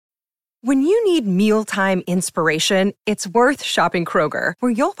When you need mealtime inspiration, it's worth shopping Kroger,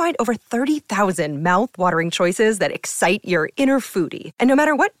 where you'll find over 30,000 mouth-watering choices that excite your inner foodie. And no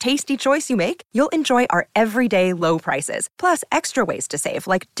matter what tasty choice you make, you'll enjoy our everyday low prices, plus extra ways to save,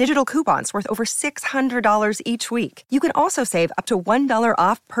 like digital coupons worth over $600 each week. You can also save up to $1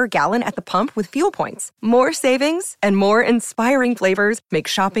 off per gallon at the pump with fuel points. More savings and more inspiring flavors make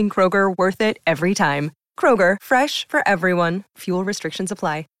shopping Kroger worth it every time. Kroger, fresh for everyone. Fuel restrictions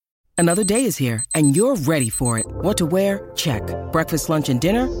apply. Another day is here, and you're ready for it. What to wear? Check. Breakfast, lunch, and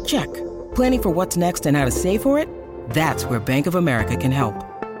dinner? Check. Planning for what's next and how to save for it? That's where Bank of America can help.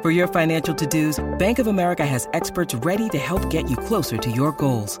 For your financial to-dos, Bank of America has experts ready to help get you closer to your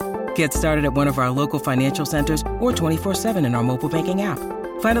goals. Get started at one of our local financial centers or 24/7 in our mobile banking app.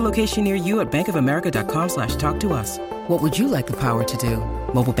 Find a location near you at bankofamerica.com/talktous. What would you like the power to do?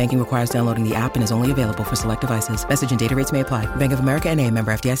 Mobile banking requires downloading the app and is only available for select devices. Message and data rates may apply. Bank of America N.A.,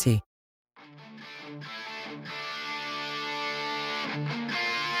 member FDIC.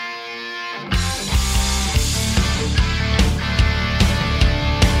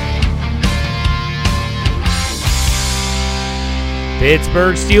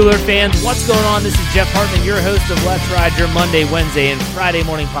 Pittsburgh Steelers fans, what's going on? This is Jeff Hartman, your host of Let's Ride, your Monday, Wednesday, and Friday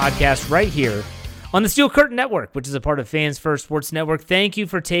morning podcast right here on the Steel Curtain Network, which is a part of Fans First Sports Network. Thank you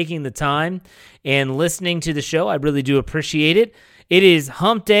for taking the time and listening to the show. I really do appreciate it. It is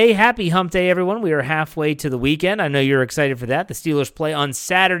Hump Day. Happy Hump Day, everyone. We are halfway to the weekend. I know you're excited for that. The Steelers play on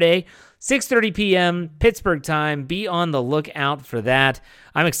Saturday, 6:30 p.m. Pittsburgh time. Be on the lookout for that.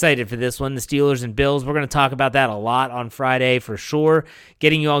 I'm excited for this one, the Steelers and Bills. We're going to talk about that a lot on Friday for sure.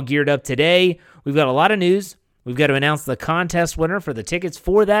 Getting you all geared up today. We've got a lot of news. We've got to announce the contest winner for the tickets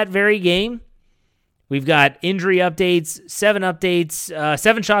for that very game. We've got injury updates, 7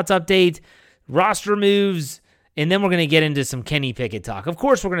 shots update, roster moves, and then we're going to get into some Kenny Pickett talk. Of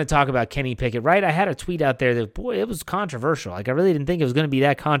course, we're going to talk about Kenny Pickett, right? I had a tweet out there that, boy, it was controversial. Like, I really didn't think it was going to be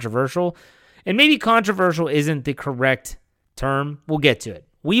that controversial. And maybe controversial isn't the correct term. We'll get to it.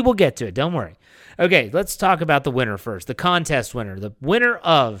 We will get to it. Don't worry. Okay, let's talk about the winner first, the contest winner, the winner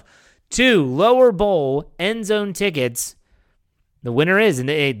of 2 lower bowl end zone tickets. The winner is, and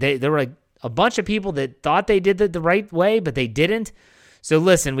there were like a bunch of people that thought they did it the right way, but they didn't. So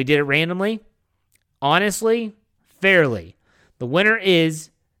listen, we did it randomly, honestly, fairly. The winner is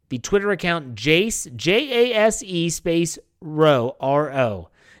the Twitter account Jace, Jase space Rowe, R-O.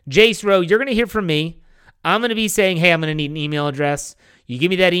 Jace Rowe, you're going to hear from me. I'm going to be saying, hey, I'm going to need an email address. You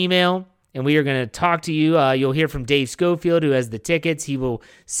give me that email, and we are going to talk to you. You'll hear from Dave Schofield, who has the tickets. He will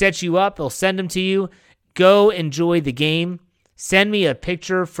set you up. He'll send them to you. Go enjoy the game. Send me a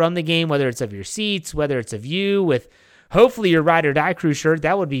picture from the game, whether it's of your seats, whether it's of you with hopefully your Ride or Die Crew shirt.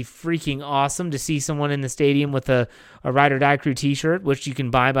 That would be freaking awesome to see someone in the stadium with a Ride or Die Crew t-shirt, which you can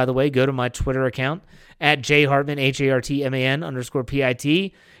buy, by the way. Go to my Twitter account at jhartman,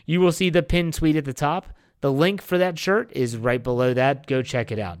 HARTMAN_PIT. You will see the pinned tweet at the top. The link for that shirt is right below that. Go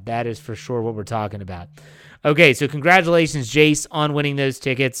check it out. That is for sure what we're talking about. Okay, so congratulations, Jace, on winning those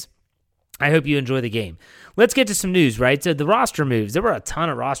tickets. I hope you enjoy the game. Let's get to some news, right? So the roster moves. There were a ton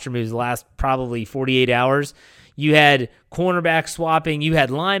of roster moves the last probably 48 hours. You had cornerback swapping. You had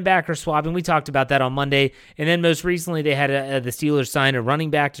linebacker swapping. We talked about that on Monday. And then most recently, they had the Steelers sign a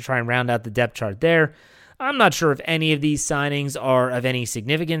running back to try and round out the depth chart there. I'm not sure if any of these signings are of any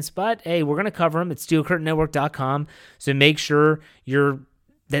significance, but hey, we're going to cover them at steelcurtainnetwork.com. So make sure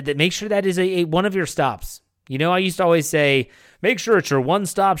that is one of your stops. You know, I used to always say, make sure it's your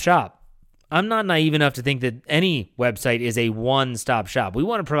one-stop shop. I'm not naive enough to think that any website is a one-stop shop. We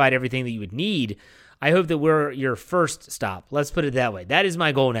want to provide everything that you would need. I hope that we're your first stop. Let's put it that way. That is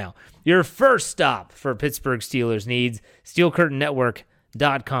my goal now. Your first stop for Pittsburgh Steelers needs,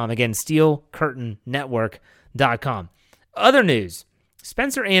 steelcurtainnetwork.com. Again, steelcurtainnetwork.com. Other news,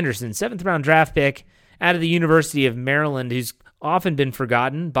 Spencer Anderson, 7th-round draft pick out of the University of Maryland, who's often been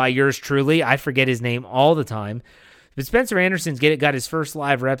forgotten by yours truly. I forget his name all the time. But Spencer Anderson's got his first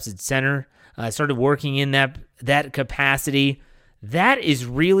live reps at center, started working in that capacity. That is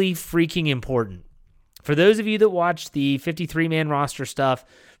really freaking important. For those of you that watch the 53-man roster stuff,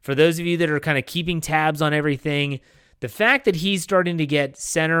 for those of you that are kind of keeping tabs on everything, the fact that he's starting to get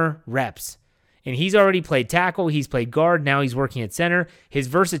center reps, and he's already played tackle, he's played guard, now he's working at center. His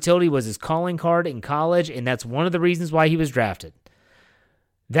versatility was his calling card in college, and that's one of the reasons why he was drafted.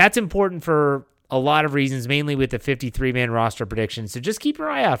 That's important for a lot of reasons, mainly with the 53-man roster prediction. So just keep your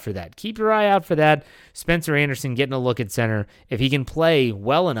eye out for that. Keep your eye out for that. Spencer Anderson getting a look at center. If he can play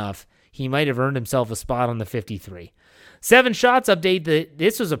well enough, he might have earned himself a spot on the 53. 7 shots update.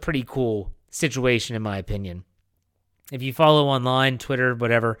 This was a pretty cool situation, in my opinion. If you follow online, Twitter,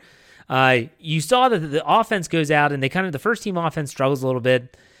 whatever, You saw that the offense goes out and the first team offense struggles a little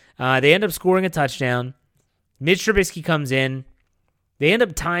bit. They end up scoring a touchdown. Mitch Trubisky comes in. They end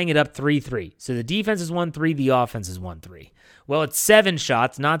up tying it up 3-3. So the defense is 1-3, the offense is 1-3. Well, it's 7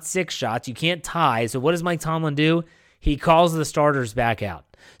 shots, not 6 shots. You can't tie. So what does Mike Tomlin do? He calls the starters back out.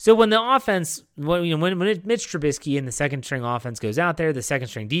 So when the offense, when Mitch Trubisky and the second string offense goes out there, the second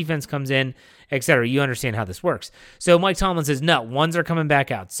string defense comes in, etc. You understand how this works. So Mike Tomlin says, no, ones are coming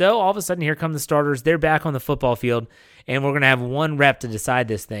back out. So all of a sudden, here come the starters. They're back on the football field, and we're going to have one rep to decide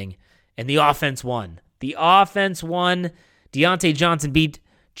this thing. And the offense won. The offense won. Deontay Johnson beat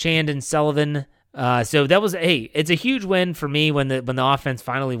Chandon Sullivan. So that was, it's a huge win for me when the offense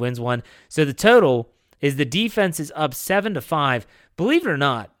finally wins one. So the total is the defense is up 7-5. Believe it or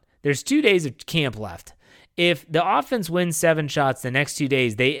not, there's 2 days of camp left. If the offense wins 7 shots the next 2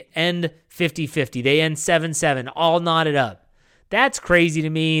 days, they end 50-50. They end 7-7, all knotted up. That's crazy to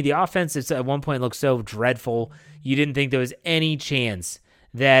me. The offense at one point looked so dreadful. You didn't think there was any chance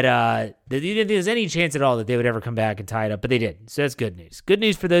that you didn't think there was any chance at all that they would ever come back and tie it up, but they did. So that's good news. Good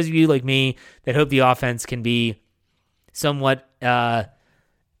news for those of you like me that hope the offense can be somewhat, I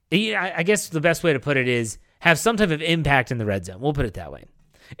guess the best way to put it is have some type of impact in the red zone. We'll put it that way.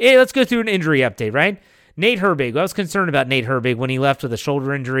 Hey, let's go through an injury update, right? Nate Herbig. I was concerned about Nate Herbig when he left with a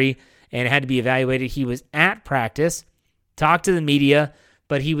shoulder injury and had to be evaluated. He was at practice, talked to the media,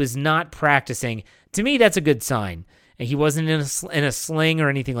 but he was not practicing. To me, that's a good sign. And he wasn't in a sling or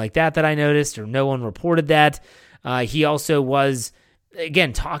anything like that I noticed, or no one reported that. He also was,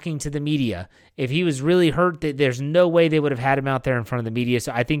 again, talking to the media. If he was really hurt, there's no way they would have had him out there in front of the media.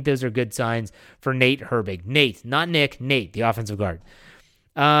 So I think those are good signs for Nate Herbig. Nate, not Nick, Nate, the offensive guard.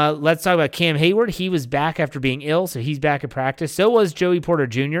 Let's talk about Cam Hayward. He was back after being ill, so he's back at practice. So was Joey Porter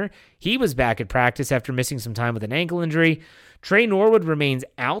Jr. He was back at practice after missing some time with an ankle injury. Trey Norwood remains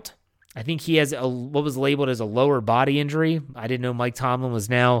out. I think he has what was labeled as a lower body injury. I didn't know Mike Tomlin was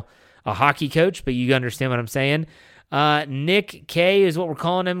now a hockey coach, but you understand what I'm saying. Nick K is what we're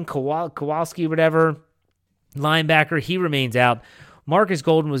calling him, Kowalski, whatever, linebacker. He remains out. Marcus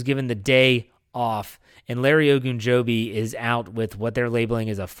Golden was given the day off, and Larry Ogunjobi is out with what they're labeling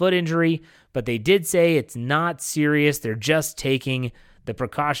as a foot injury, but they did say it's not serious. They're just taking the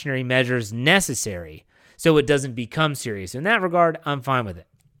precautionary measures necessary so it doesn't become serious. In that regard, I'm fine with it.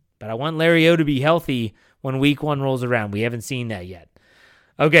 But I want Larry O to be healthy when week 1 rolls around. We haven't seen that yet.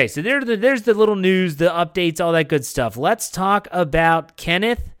 Okay, so there's the little news, the updates, all that good stuff. Let's talk about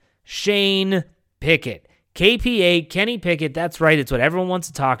Kenneth Shane Pickett. KPA, Kenny Pickett, that's right. It's what everyone wants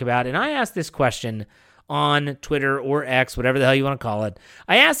to talk about. And I asked this question on Twitter or X, whatever the hell you want to call it.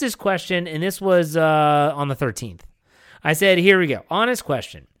 I asked this question, and this was on the 13th. I said, here we go. Honest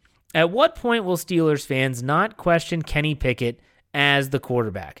question. At what point will Steelers fans not question Kenny Pickett as the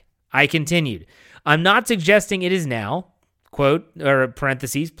quarterback? I continued. I'm not suggesting it is now, quote, or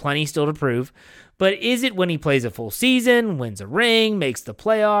parentheses, plenty still to prove, but is it when he plays a full season, wins a ring, makes the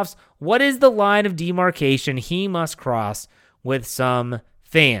playoffs? What is the line of demarcation he must cross with some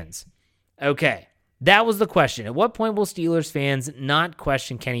fans? Okay, that was the question. At what point will Steelers fans not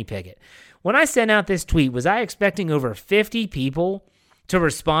question Kenny Pickett? When I sent out this tweet, was I expecting over 50 people to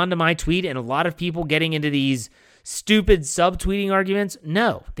respond to my tweet and a lot of people getting into these stupid subtweeting arguments?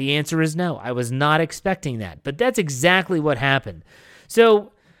 No. The answer is no. I was not expecting that. But that's exactly what happened.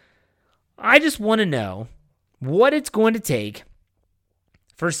 So I just want to know what it's going to take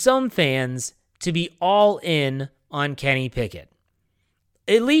for some fans to be all in on Kenny Pickett.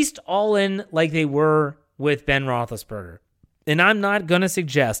 At least all in like they were with Ben Roethlisberger. And I'm not going to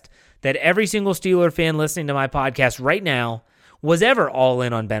suggest that every single Steeler fan listening to my podcast right now was ever all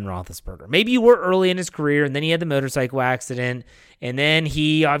in on Ben Roethlisberger. Maybe you were early in his career, and then he had the motorcycle accident, and then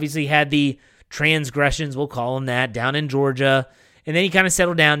he obviously had the transgressions, we'll call them that, down in Georgia, and then he kind of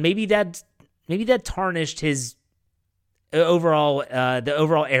settled down. Maybe that tarnished his overall the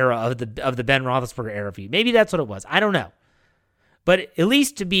overall era of the Ben Roethlisberger era for you. Maybe that's what it was. I don't know. But at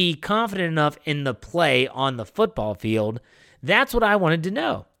least to be confident enough in the play on the football field, that's what I wanted to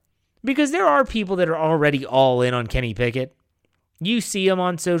know. Because there are people that are already all in on Kenny Pickett. You see him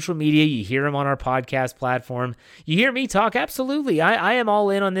on social media. You hear him on our podcast platform. You hear me talk. Absolutely. I am all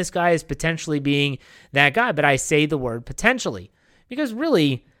in on this guy as potentially being that guy, but I say the word potentially because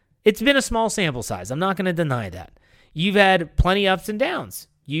really it's been a small sample size. I'm not going to deny that. You've had plenty ups and downs.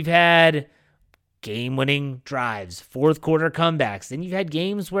 You've had game-winning drives, fourth quarter comebacks. Then you've had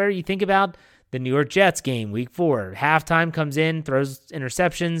games where you think about the New York Jets game, week 4. Halftime comes in, throws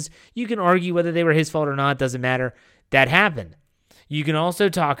interceptions. You can argue whether they were his fault or not. Doesn't matter. That happened. You can also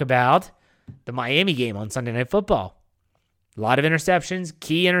talk about the Miami game on Sunday Night Football. A lot of interceptions,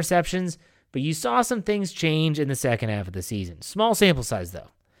 key interceptions, but you saw some things change in the second half of the season. Small sample size,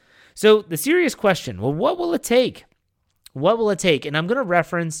 though. So the serious question, well, what will it take? What will it take? And I'm going to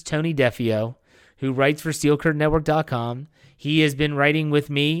reference Tony Defeo, who writes for SteelCurtainNetwork.com. He has been writing with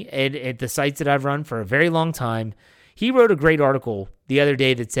me at the sites that I've run for a very long time. He wrote a great article the other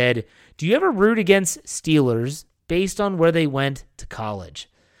day that said, do you ever root against Steelers based on where they went to college?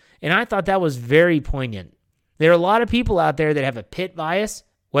 And I thought that was very poignant. There are a lot of people out there that have a Pitt bias,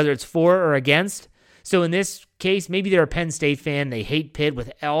 whether it's for or against. So in this case, maybe they're a Penn State fan. They hate Pitt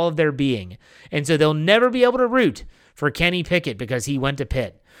with all of their being. And so they'll never be able to root for Kenny Pickett because he went to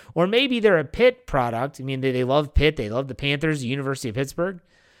Pitt. Or maybe they're a Pitt product. I mean, they love Pitt. They love the Panthers, the University of Pittsburgh.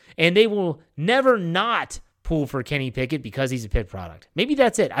 And they will never not pull for Kenny Pickett because he's a Pitt product. Maybe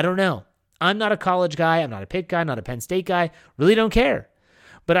that's it. I don't know. I'm not a college guy. I'm not a Pitt guy. I'm not a Penn State guy. Really don't care.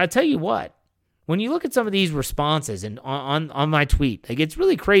 But I'll tell you what. When you look at some of these responses and on my tweet, like it's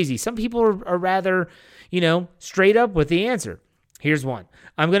really crazy. Some people are rather, straight up with the answer. Here's one.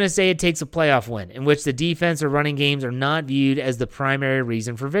 I'm going to say it takes a playoff win in which the defense or running games are not viewed as the primary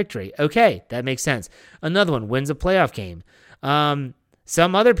reason for victory. Okay, that makes sense. Another one, wins a playoff game.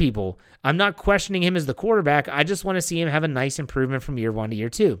 Some other people, I'm not questioning him as the quarterback. I just want to see him have a nice improvement from year 1 to year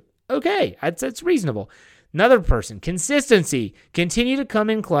 2. Okay, that's reasonable. Another person, consistency. Continue to come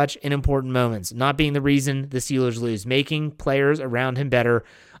in clutch in important moments, not being the reason the Steelers lose, making players around him better.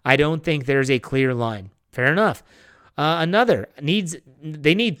 I don't think there's a clear line. Fair enough. Another,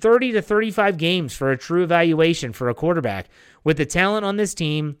 they need 30 to 35 games for a true evaluation for a quarterback. With the talent on this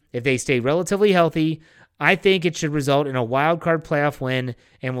team, if they stay relatively healthy, I think it should result in a wild card playoff win,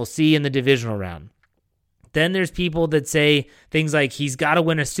 and we'll see in the divisional round. Then there's people that say things like he's got to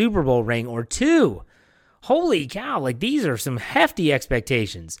win a Super Bowl ring or 2. Holy cow, like these are some hefty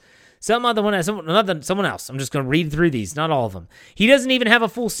expectations. Someone else. I'm just going to read through these, not all of them. He doesn't even have a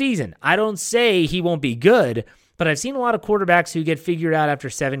full season. I don't say he won't be good, but I've seen a lot of quarterbacks who get figured out after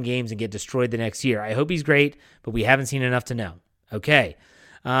 7 games and get destroyed the next year. I hope he's great, but we haven't seen enough to know. Okay.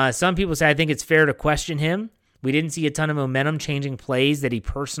 Some people say I think it's fair to question him. We didn't see a ton of momentum-changing plays that he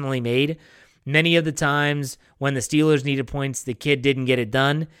personally made. Many of the times when the Steelers needed points, the kid didn't get it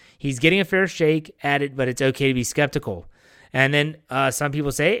done. He's getting a fair shake at it, but it's okay to be skeptical. And then some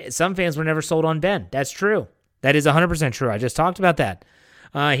people say some fans were never sold on Ben. That's true. That is 100% true. I just talked about that.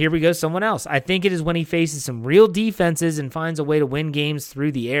 Here we go, someone else. I think it is when he faces some real defenses and finds a way to win games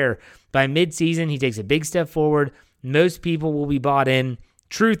through the air. By midseason, he takes a big step forward. Most people will be bought in.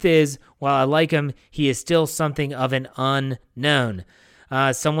 Truth is, while I like him, he is still something of an unknown.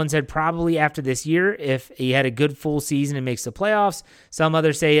 Someone said probably after this year, if he had a good full season and makes the playoffs. Some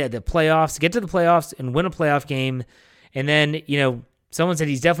others say at the playoffs, get to the playoffs and win a playoff game. And then, someone said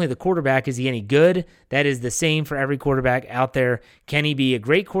he's definitely the quarterback. Is he any good? That is the same for every quarterback out there. Can he be a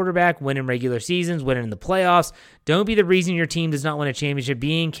great quarterback, win in regular seasons, win in the playoffs? Don't be the reason your team does not win a championship.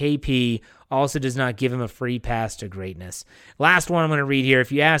 Being KP also does not give him a free pass to greatness. Last one I'm going to read here.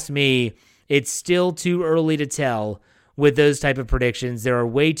 If you ask me, it's still too early to tell with those type of predictions. There are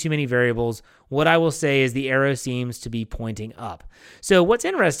way too many variables. What I will say is the arrow seems to be pointing up. So what's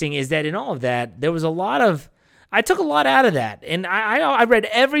interesting is that in all of that, there was I took a lot out of that. And I read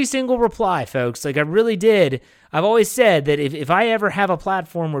every single reply, folks. Like I really did. I've always said that if I ever have a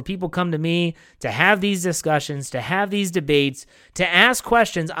platform where people come to me to have these discussions, to have these debates, to ask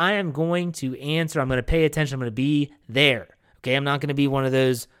questions, I am going to answer. I'm going to pay attention. I'm going to be there. Okay, I'm not going to be one of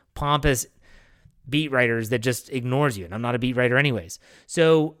those pompous beat writers that just ignores you, and I'm not a beat writer anyways.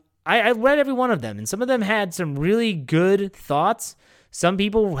 So I read every one of them, and some of them had some really good thoughts. Some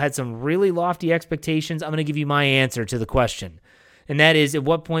people had some really lofty expectations. I'm going to give you my answer to the question, and that is, at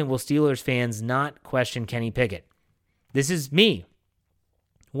what point will Steelers fans not question Kenny Pickett? This is me.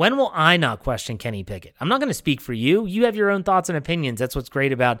 When will I not question Kenny Pickett? I'm not going to speak for you. You have your own thoughts and opinions. That's what's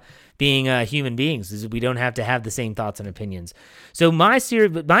great about being human beings, is we don't have to have the same thoughts and opinions. So my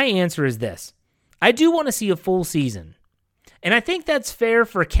answer is this. I do want to see a full season. And I think that's fair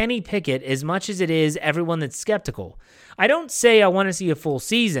for Kenny Pickett as much as it is everyone that's skeptical. I don't say I want to see a full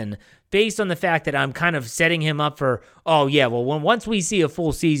season based on the fact that I'm kind of setting him up for, once we see a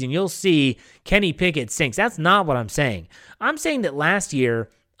full season, you'll see Kenny Pickett stinks. That's not what I'm saying. I'm saying that last year,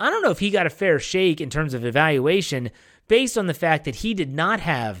 I don't know if he got a fair shake in terms of evaluation based on the fact that he did not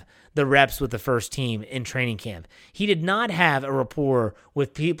have the reps with the first team in training camp. He did not have a rapport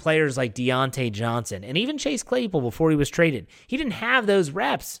with players like Deontay Johnson and even Chase Claypool before he was traded. He didn't have those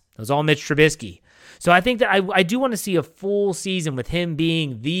reps. It was all Mitch Trubisky. So I think that I do want to see a full season with him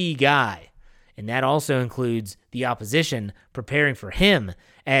being the guy. And that also includes the opposition preparing for him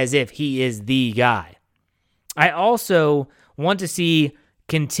as if he is the guy. I also want to see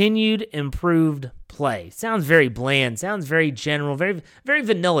continued improved play. Sounds very bland, sounds very general, very, very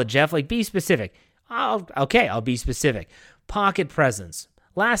vanilla, Jeff. Like, be specific. I'll be specific. Pocket presence.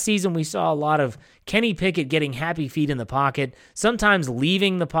 Last season, we saw a lot of Kenny Pickett getting happy feet in the pocket, sometimes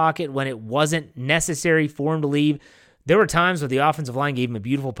leaving the pocket when it wasn't necessary for him to leave. There were times where the offensive line gave him a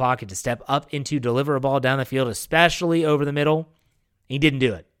beautiful pocket to step up into, deliver a ball down the field, especially over the middle. He didn't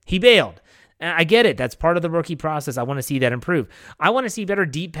do it. He bailed. I get it. That's part of the rookie process. I want to see that improve. I want to see better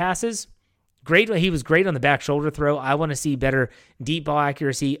deep passes. Great. He was great on the back shoulder throw. I want to see better deep ball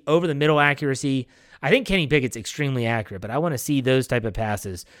accuracy, over the middle accuracy. I think Kenny Pickett's extremely accurate, but I want to see those type of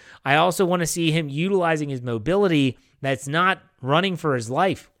passes. I also want to see him utilizing his mobility that's not running for his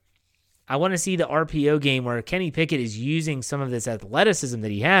life. I want to see the RPO game where Kenny Pickett is using some of this athleticism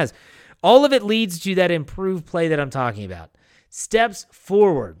that he has. All of it leads to that improved play that I'm talking about. Steps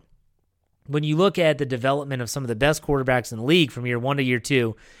forward. When you look at the development of some of the best quarterbacks in the league from year 1 to year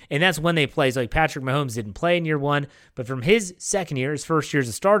 2, and that's when they play. So like Patrick Mahomes didn't play in year 1, but from his second year, his first year as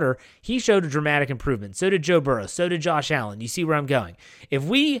a starter, he showed a dramatic improvement. So did Joe Burrow. So did Josh Allen. You see where I'm going. If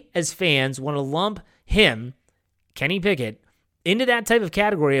we as fans want to lump him, Kenny Pickett, into that type of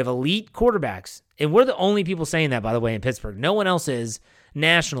category of elite quarterbacks, and we're the only people saying that, by the way, in Pittsburgh. No one else is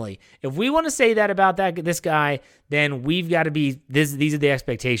nationally. If we want to say that about this guy, then we've got to be, these are the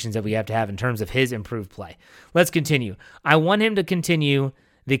expectations that we have to have in terms of his improved play. Let's continue. I want him to continue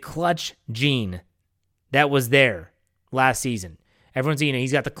the clutch gene that was there last season. Everyone's,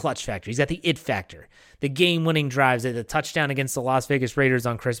 he's got the clutch factor. He's got the it factor. The game-winning drives, the touchdown against the Las Vegas Raiders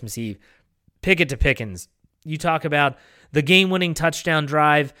on Christmas Eve. Pickett to Pickens. You talk about the game-winning touchdown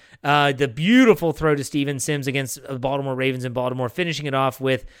drive, the beautiful throw to Steven Sims against the Baltimore Ravens in Baltimore, finishing it off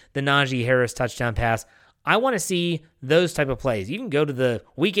with the Najee Harris touchdown pass. I want to see those type of plays. You can go to the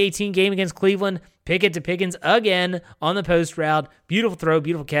Week 18 game against Cleveland, Pickett to Pickens again on the post route. Beautiful throw,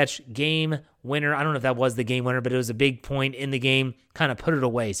 beautiful catch, game winner. I don't know if that was the game winner, but it was a big point in the game, kind of put it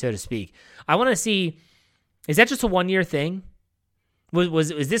away, so to speak. I want to see, is that just a one-year thing?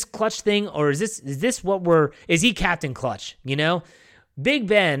 Is this clutch thing, or is this what is he Captain Clutch, Big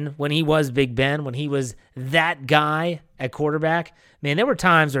Ben, when he was Big Ben, when he was that guy at quarterback, man, there were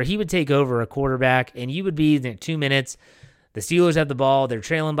times where he would take over a quarterback and you would be in 2 minutes, the Steelers have the ball, they're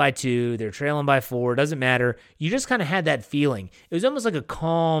trailing by 2, they're trailing by 4, doesn't matter. You just kind of had that feeling. It was almost like a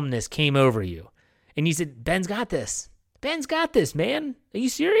calmness came over you. And you said, Ben's got this. Ben's got this, man. Are you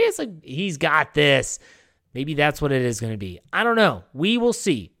serious? Like, he's got this. Maybe that's what it is going to be. I don't know. We will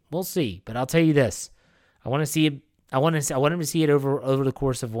see. We'll see. But I'll tell you this. I want to see it. I want him to see it over the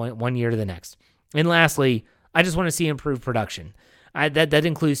course of one year to the next. And lastly, I just want to see improved production. That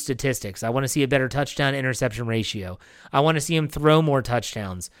includes statistics. I want to see a better touchdown-interception ratio. I want to see him throw more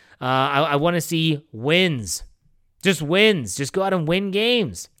touchdowns. I want to see wins. Just wins. Just go out and win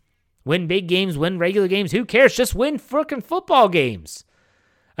games. Win big games, win regular games. Who cares? Just win freaking football games.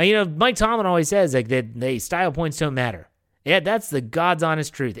 Mike Tomlin always says that the style points don't matter. Yeah, that's the God's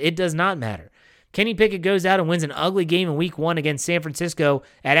honest truth. It does not matter. Kenny Pickett goes out and wins an ugly game in Week 1 against San Francisco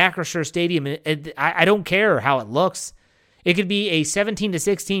at Acrisure Stadium. I don't care how it looks. It could be a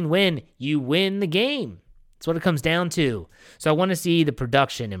 17-16 win. You win the game. That's what it comes down to. So I want to see the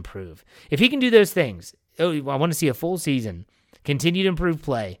production improve. If he can do those things, I want to see a full season, continued improved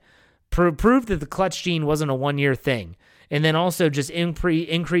play, prove that the clutch gene wasn't a one-year thing, and then also just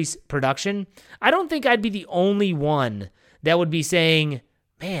increase production. I don't think I'd be the only one that would be saying,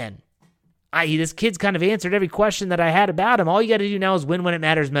 man, this kid's kind of answered every question that I had about him. All you got to do now is win when it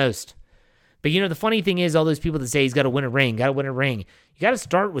matters most. But the funny thing is, all those people that say he's got to win a ring, you got to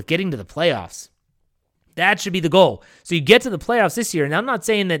start with getting to the playoffs. That should be the goal. So you get to the playoffs this year, and I'm not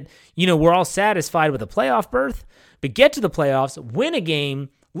saying that, we're all satisfied with a playoff berth, but get to the playoffs, win a game,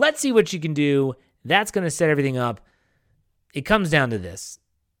 let's see what you can do. That's going to set everything up. It comes down to this.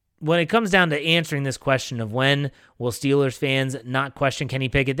 When it comes down to answering this question of when will Steelers fans not question Kenny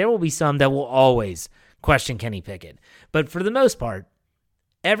Pickett, there will be some that will always question Kenny Pickett. But for the most part,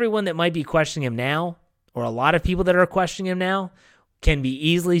 everyone that might be questioning him now, or a lot of people that are questioning him now, can be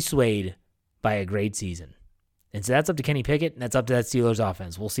easily swayed by a great season. And so that's up to Kenny Pickett, and that's up to that Steelers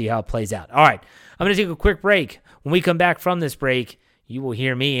offense. We'll see how it plays out. All right, I'm going to take a quick break. When we come back from this break, you will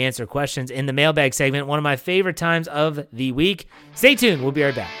hear me answer questions in the mailbag segment, one of my favorite times of the week. Stay tuned. We'll be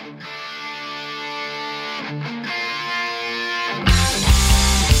right back.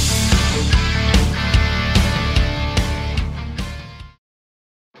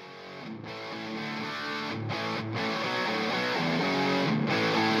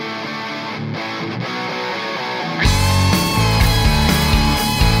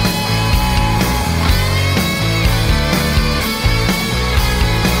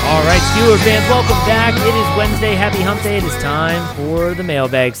 All right, Steelers fans, welcome back. It is Wednesday. Happy Hump Day. It is time for the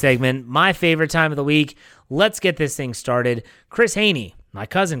mailbag segment, my favorite time of the week. Let's get this thing started. Chris Haney, my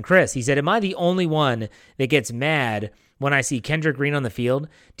cousin Chris, he said, am I the only one that gets mad when I see Kendrick Green on the field?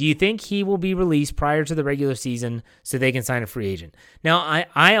 Do you think he will be released prior to the regular season so they can sign a free agent? Now,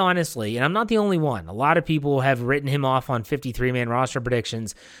 I honestly, and I'm not the only one, a lot of people have written him off on 53-man roster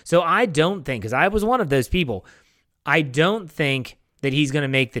predictions, so I don't think, because I was one of those people, I don't think that he's going to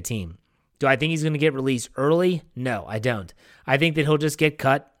make the team. Do I think he's going to get released early? No, I don't. I think that he'll just get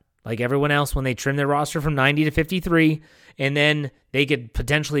cut like everyone else when they trim their roster from 90 to 53, and then they could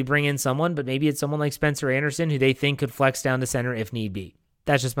potentially bring in someone, but maybe it's someone like Spencer Anderson who they think could flex down to center if need be.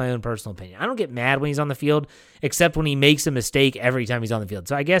 That's just my own personal opinion. I don't get mad when he's on the field, except when he makes a mistake every time he's on the field.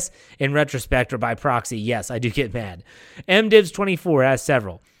 So I guess in retrospect or by proxy, yes, I do get mad. MDivs24 has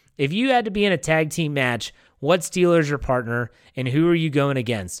several. If you had to be in a tag team match, what Steelers your partner, and who are you going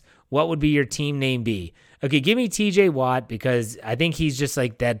against? What would be your team name be? Okay, give me TJ Watt because I think he's just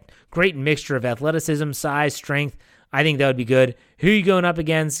like that great mixture of athleticism, size, strength. I think that would be good. Who are you going up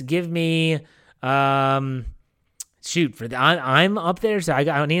against? Give me, I'm up there, so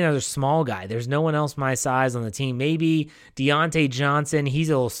I need another small guy. There's no one else my size on the team. Maybe Deontay Johnson. He's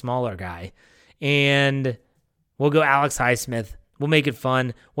a little smaller guy. And we'll go Alex Highsmith. We'll make it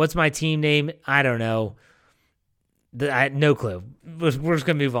fun. What's my team name? I don't know. I had no clue. We're just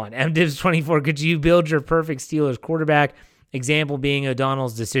going to move on. MDivs24, could you build your perfect Steelers quarterback? Example being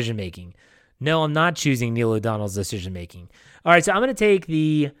O'Donnell's decision-making. No, I'm not choosing Neil O'Donnell's decision-making. All right, so I'm going to take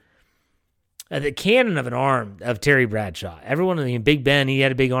the cannon of an arm of Terry Bradshaw. Everyone in the Big Ben, he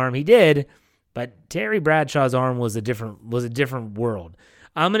had a big arm. He did, but Terry Bradshaw's arm was a different world.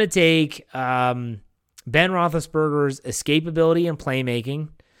 I'm going to take Ben Roethlisberger's escapability and playmaking,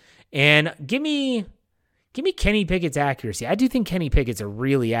 and give me Kenny Pickett's accuracy. I do think Kenny Pickett's a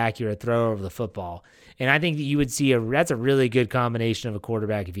really accurate thrower of the football, and I think that you would see that's a really good combination of a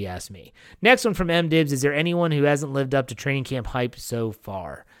quarterback if you ask me. Next one from MDibs, is there anyone who hasn't lived up to training camp hype so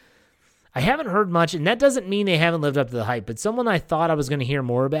far? I haven't heard much, and that doesn't mean they haven't lived up to the hype, but someone I thought I was going to hear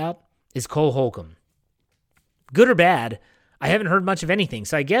more about is Cole Holcomb. Good or bad, I haven't heard much of anything,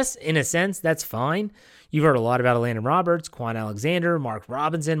 so I guess in a sense that's fine. You've heard a lot about Landon Roberts, Quan Alexander, Mark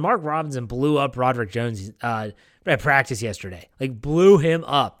Robinson. Mark Robinson blew up Roderick Jones at practice yesterday. Like, blew him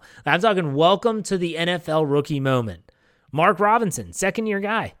up. I'm talking welcome to the NFL rookie moment. Mark Robinson, second-year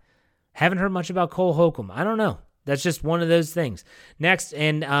guy. Haven't heard much about Cole Holcomb. I don't know. That's just one of those things. Next,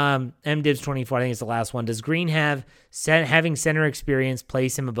 and MDivs24, I think it's the last one. Does Green having center experience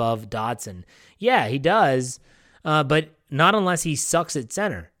place him above Dotson? Yeah, he does, but not unless he sucks at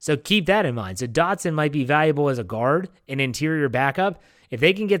center. So keep that in mind. So Dotson might be valuable as a guard, an interior backup. If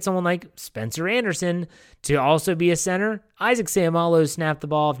they can get someone like Spencer Anderson to also be a center, Isaac Seumalo snapped the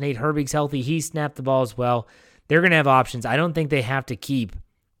ball. If Nate Herbig's healthy, he snapped the ball as well. They're going to have options. I don't think they have to keep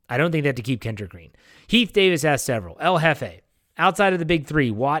Kendrick Green. Heath Davis has several. El Jefe. Outside of the big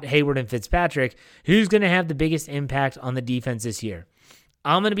three, Watt, Hayward, and Fitzpatrick, who's going to have the biggest impact on the defense this year?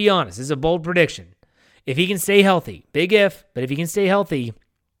 I'm going to be honest. This is a bold prediction. If he can stay healthy, big if, but if he can stay healthy,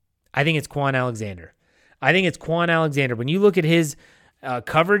 I think it's Quan Alexander. When you look at his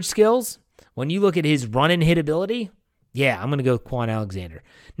coverage skills, when you look at his run and hit ability, yeah, I'm going to go with Quan Alexander.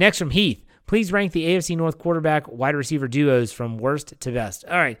 Next from Heath, please rank the AFC North quarterback wide receiver duos from worst to best.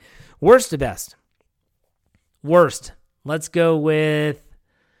 All right, worst to best. Worst. Let's go with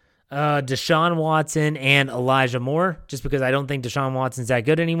Deshaun Watson and Elijah Moore, just because I don't think Deshaun Watson's that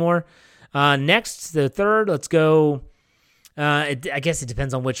good anymore. Next, the third, let's go. I guess it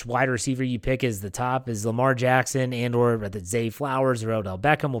depends on which wide receiver you pick as the top. Is Lamar Jackson and or Zay Flowers or Odell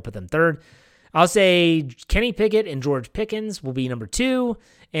Beckham? We'll put them third. I'll say Kenny Pickett and George Pickens will be number two.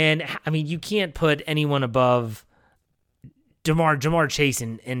 And, I mean, you can't put anyone above Jamar Chase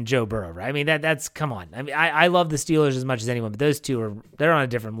and Joe Burrow, right? I mean, that's come on. I mean, I love the Steelers as much as anyone, but those two they're on a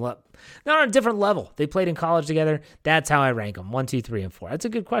different level. They played in college together. That's how I rank them. 1, 2, 3, and 4. That's a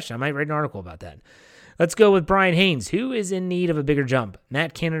good question. I might write an article about that. Let's go with Brian Haynes. Who is in need of a bigger jump?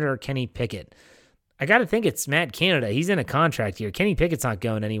 Matt Canada or Kenny Pickett? I got to think it's Matt Canada. He's in a contract here. Kenny Pickett's not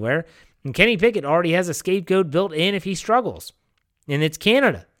going anywhere. And Kenny Pickett already has a scapegoat built in if he struggles. And it's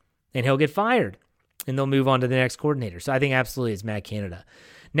Canada. And he'll get fired. And they'll move on to the next coordinator. So I think absolutely it's Matt Canada.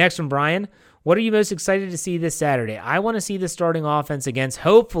 Next from Brian, what are you most excited to see this Saturday? I want to see the starting offense against,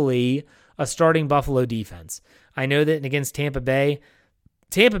 hopefully, a starting Buffalo defense. I know that against Tampa Bay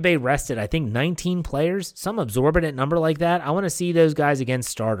rested, I think, 19 players, some exorbitant number like that. I want to see those guys against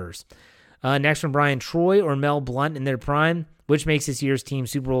starters. Next from Brian, Troy or Mel Blount in their prime, which makes this year's team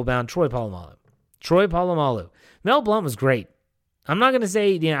Super Bowl bound? Troy Polamalu. Mel Blount was great. I'm not going to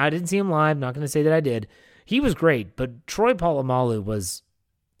say, I didn't see him live. Not going to say that I did. He was great, but Troy Polamalu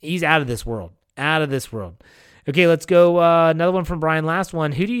he's out of this world. Out of this world. Okay, let's go. Another one from Brian. Last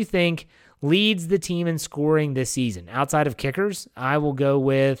one. Who do you think leads the team in scoring this season? Outside of kickers, I will go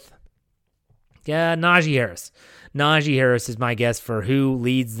with Najee Harris. Najee Harris is my guess for who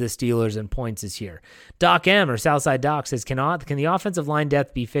leads the Steelers in points this year. Doc M, or Southside Doc, says, can the offensive line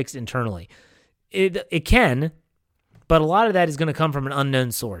depth be fixed internally? It can, but a lot of that is going to come from an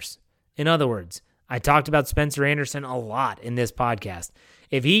unknown source. In other words, I talked about Spencer Anderson a lot in this podcast.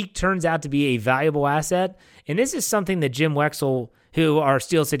 If he turns out to be a valuable asset, and this is something that Jim Wexel, who our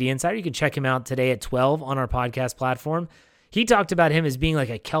Steel City Insider, you can check him out today at 12 on our podcast platform. He talked about him as being like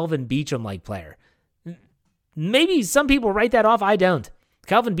a Kelvin Beachum-like player. Maybe some people write that off. I don't.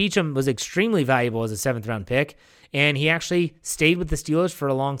 Kelvin Beachum was extremely valuable as a 7th-round pick, and he actually stayed with the Steelers for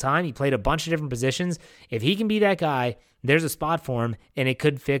a long time. He played a bunch of different positions. If he can be that guy, there's a spot for him, and it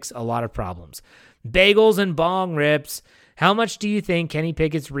could fix a lot of problems. Bagels and bong rips. How much do you think Kenny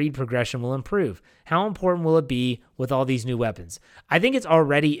Pickett's read progression will improve? How important will it be with all these new weapons? I think it's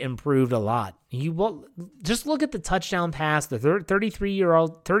already improved a lot. Just look at the touchdown pass, the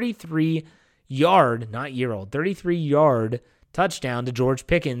 33-yard touchdown to George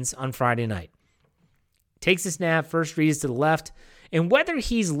Pickens on Friday night. Takes a snap, first read is to the left, and whether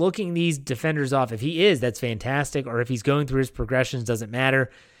he's looking these defenders off, if he is, that's fantastic, or if he's going through his progressions, doesn't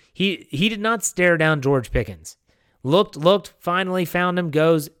matter. He did not stare down George Pickens. Looked, finally found him,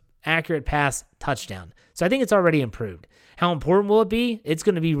 goes, accurate pass, touchdown. So I think it's already improved. How important will it be? It's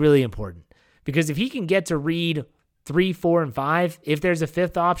going to be really important. Because if he can get to read 3, 4, and 5, if there's a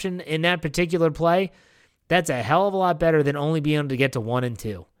 5th option in that particular play, that's a hell of a lot better than only being able to get to 1 and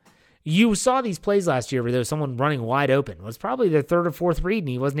 2. You saw these plays last year where there was someone running wide open. It was probably their 3rd or 4th read, and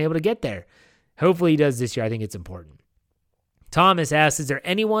he wasn't able to get there. Hopefully he does this year. I think it's important. Thomas asks, is there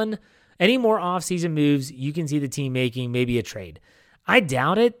any more offseason moves you can see the team making, maybe a trade? I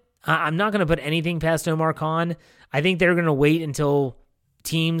doubt it. I'm not going to put anything past Omar Khan. I think they're going to wait until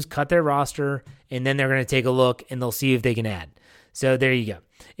teams cut their roster, and then they're going to take a look, and they'll see if they can add. So there you go.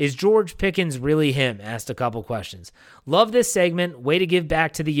 Is George Pickens really him? Asked a couple questions. Love this segment. Way to give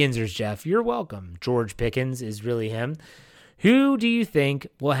back to the Yinzers, Jeff. You're welcome. George Pickens is really him. Who do you think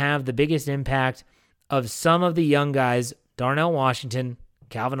will have the biggest impact of some of the young guys, Darnell Washington,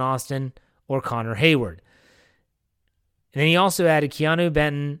 Calvin Austin, or Connor Hayward? And then he also added Keanu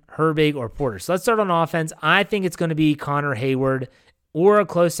Benton, Herbig, or Porter. So let's start on offense. I think it's going to be Connor Hayward or a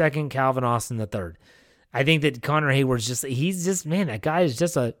close second, Calvin Austin III. I think that Connor Hayward's that guy is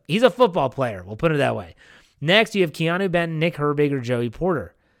he's a football player. We'll put it that way. Next, you have Keanu Benton, Nick Herbig, or Joey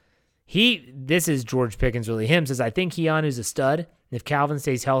Porter. This is George Pickens, really him, says, I think Keanu's a stud. If Calvin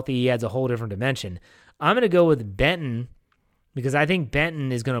stays healthy, he adds a whole different dimension. I'm going to go with Benton because I think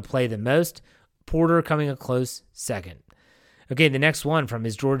Benton is going to play the most. Porter coming a close second. Okay, the next one from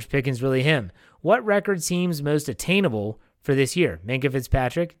is George Pickens, really him. What record seems most attainable for this year? Minkah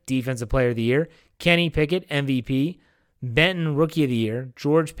Fitzpatrick, Defensive Player of the Year. Kenny Pickett, MVP. Benton, Rookie of the Year.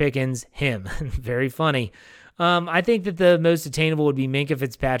 George Pickens, him. Very funny. I think that the most attainable would be Minkah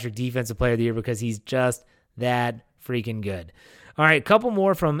Fitzpatrick, Defensive Player of the Year, because he's just that freaking good. All right, a couple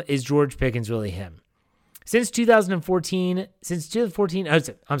more from is George Pickens, really him. Since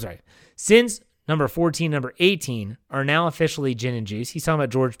number 14, number 18 are now officially gin and juice. He's talking about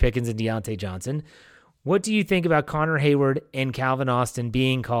George Pickens and Deontay Johnson. What do you think about Connor Hayward and Calvin Austin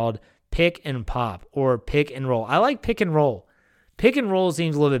being called pick and pop or pick and roll? I like pick and roll. Pick and roll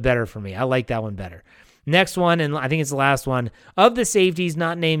seems a little bit better for me. I like that one better. Next one, and I think it's the last one. Of the safeties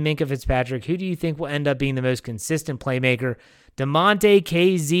not named Minkah Fitzpatrick, who do you think will end up being the most consistent playmaker? DeMonte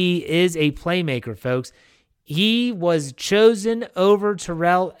KZ is a playmaker, folks. He was chosen over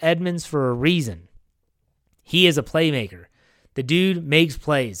Terrell Edmonds for a reason. He is a playmaker. The dude makes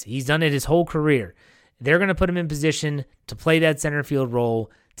plays. He's done it his whole career. They're going to put him in position to play that center field role,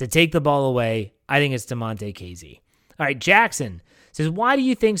 to take the ball away. I think it's DeMonte KZ. All right, Jackson says, why do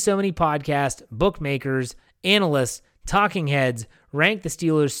you think so many podcasts, bookmakers, analysts, talking heads rank the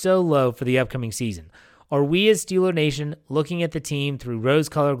Steelers so low for the upcoming season? Are we as Steeler Nation looking at the team through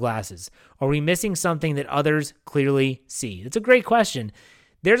rose-colored glasses? Are we missing something that others clearly see? It's a great question.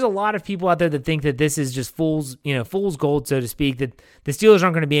 There's a lot of people out there that think that this is just fool's gold, so to speak, that the Steelers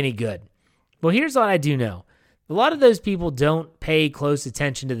aren't going to be any good. Well, here's what I do know. A lot of those people don't pay close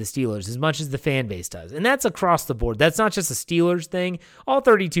attention to the Steelers as much as the fan base does. And that's across the board. That's not just a Steelers thing. All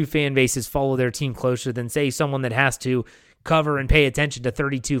 32 fan bases follow their team closer than, say, someone that has to cover and pay attention to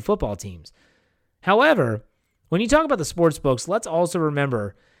 32 football teams. However, when you talk about the sports books, let's also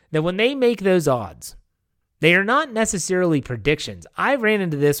remember that when they make those odds, They are not necessarily predictions. I ran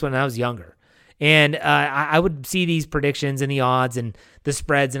into this when I was younger. And I would see these predictions and the odds and the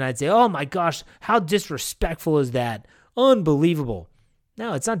spreads, and I'd say, oh my gosh, how disrespectful is that? Unbelievable.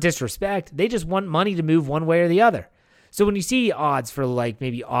 No, it's not disrespect. They just want money to move one way or the other. So when you see odds for like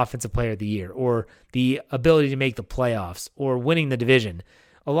maybe Offensive Player of the Year or the ability to make the playoffs or winning the division,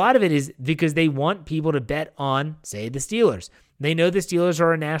 a lot of it is because they want people to bet on, say, the Steelers. They know the Steelers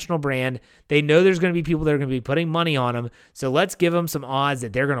are a national brand. They know there's going to be people that are going to be putting money on them. So let's give them some odds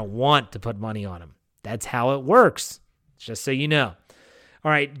that they're going to want to put money on them. That's how it works, just so you know.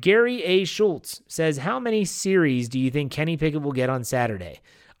 All right, Gary A. Schultz says, how many series do you think Kenny Pickett will get on Saturday?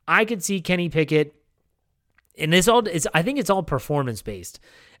 I could see Kenny Pickett, and I think it's all performance-based.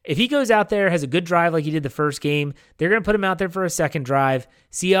 If he goes out there, has a good drive like he did the first game, they're going to put him out there for a second drive,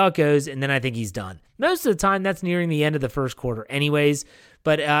 see how it goes, and then I think he's done. Most of the time, that's nearing the end of the first quarter anyways,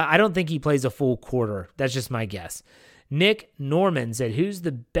 but I don't think he plays a full quarter. That's just my guess. Nick Norman said, who's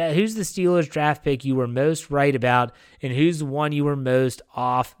the Steelers draft pick you were most right about, and who's the one you were most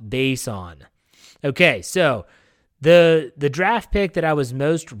off base on? Okay, so the draft pick that I was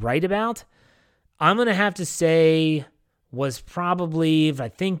most right about, I'm going to have to say was probably, if I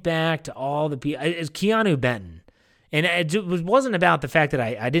think back to all the people, it's Keanu Benton. And it wasn't about the fact that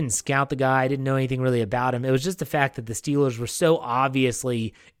I didn't scout the guy. I didn't know anything really about him. It was just the fact that the Steelers were so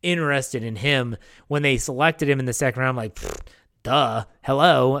obviously interested in him when they selected him in the second round. Like, duh,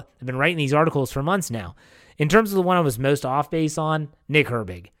 hello. I've been writing these articles for months now. In terms of the one I was most off base on, Nick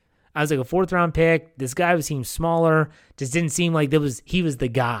Herbig. I was like a fourth-round pick. This guy seemed smaller. Just didn't seem like he was the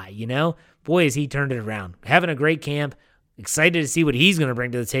guy, you know? Boy, has he turned it around. Having a great camp. Excited to see what he's going to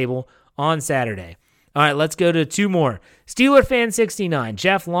bring to the table on Saturday. All right, let's go to two more. Steeler Fan 69.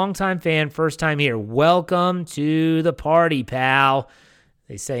 Jeff, longtime fan, first time here. Welcome to the party, pal.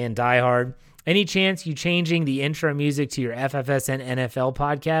 They say in Die Hard. Any chance you changing the intro music to your FFSN NFL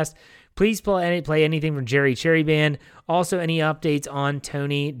podcast? Please play anything from Jerry Cherry Band. Also, any updates on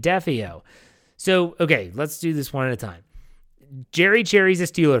Tony Defeo? So, okay, let's do this one at a time. Jerry Cherry's a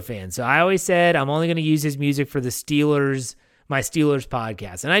Steeler fan, so I always said I'm only going to use his music for the Steelers, my Steelers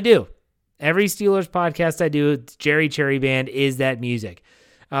podcast, and I do. Every Steelers podcast I do, Jerry Cherry Band is that music.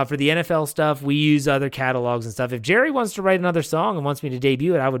 For the NFL stuff, we use other catalogs and stuff. If Jerry wants to write another song and wants me to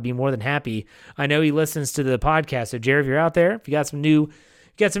debut it, I would be more than happy. I know he listens to the podcast, so Jerry, if you're out there, if you got some new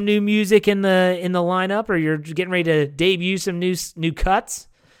music in the lineup, or you're getting ready to debut some new cuts,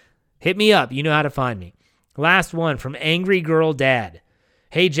 hit me up. You know how to find me. Last one from Angry Girl Dad.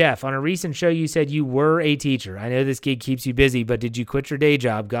 Hey, Jeff, on a recent show, you said you were a teacher. I know this gig keeps you busy, but did you quit your day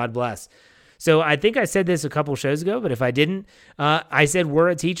job? God bless. So I think I said this a couple shows ago, but if I didn't, I said we're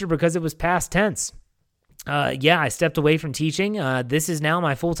a teacher because it was past tense. I stepped away from teaching. This is now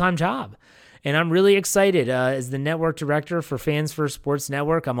my full-time job. And I'm really excited. As the network director for Fans First Sports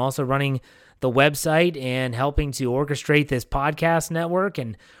Network, I'm also running the website and helping to orchestrate this podcast network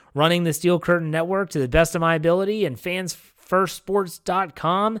and running the Steel Curtain Network to the best of my ability, and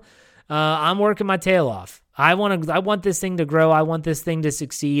fansfirstsports.com. I'm working my tail off. I want this thing to grow. I want this thing to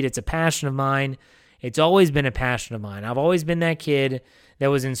succeed. It's a passion of mine. It's always been a passion of mine. I've always been that kid that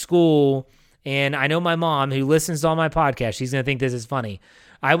was in school, and I know my mom, who listens to all my podcasts, she's going to think this is funny.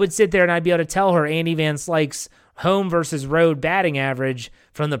 I would sit there and I'd be able to tell her Andy Van Slyke's home versus road batting average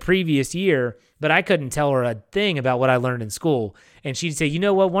from the previous year, but I couldn't tell her a thing about what I learned in school. And she'd say, you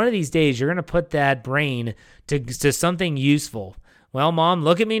know what, one of these days you're going to put that brain to something useful. Well, Mom,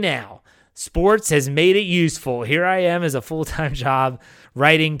 look at me now. Sports has made it useful. Here I am as a full-time job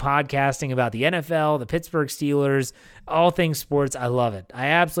writing, podcasting about the NFL, the Pittsburgh Steelers, all things sports. I love it. I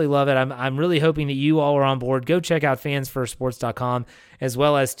absolutely love it. I'm really hoping that you all are on board. Go check out fansfirstsports.com as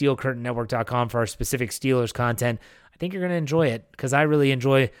well as steelcurtainnetwork.com for our specific Steelers content. I think you're going to enjoy it because I really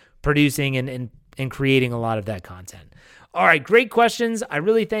enjoy producing and creating a lot of that content. All right, great questions. I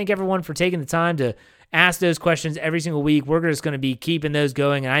really thank everyone for taking the time to ask those questions every single week. We're just going to be keeping those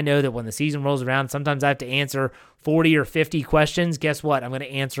going. And I know that when the season rolls around, sometimes I have to answer 40 or 50 questions. Guess what? I'm going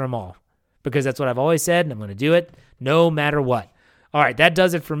to answer them all because that's what I've always said, and I'm going to do it no matter what. All right, that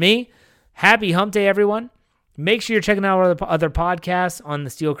does it for me. Happy Hump Day, everyone. Make sure you're checking out our other podcasts on the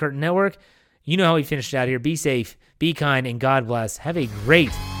Steel Curtain Network. You know how we finished out here. Be safe, be kind, and God bless. Have a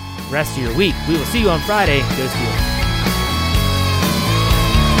great rest of your week. We will see you on Friday. Go Steelers.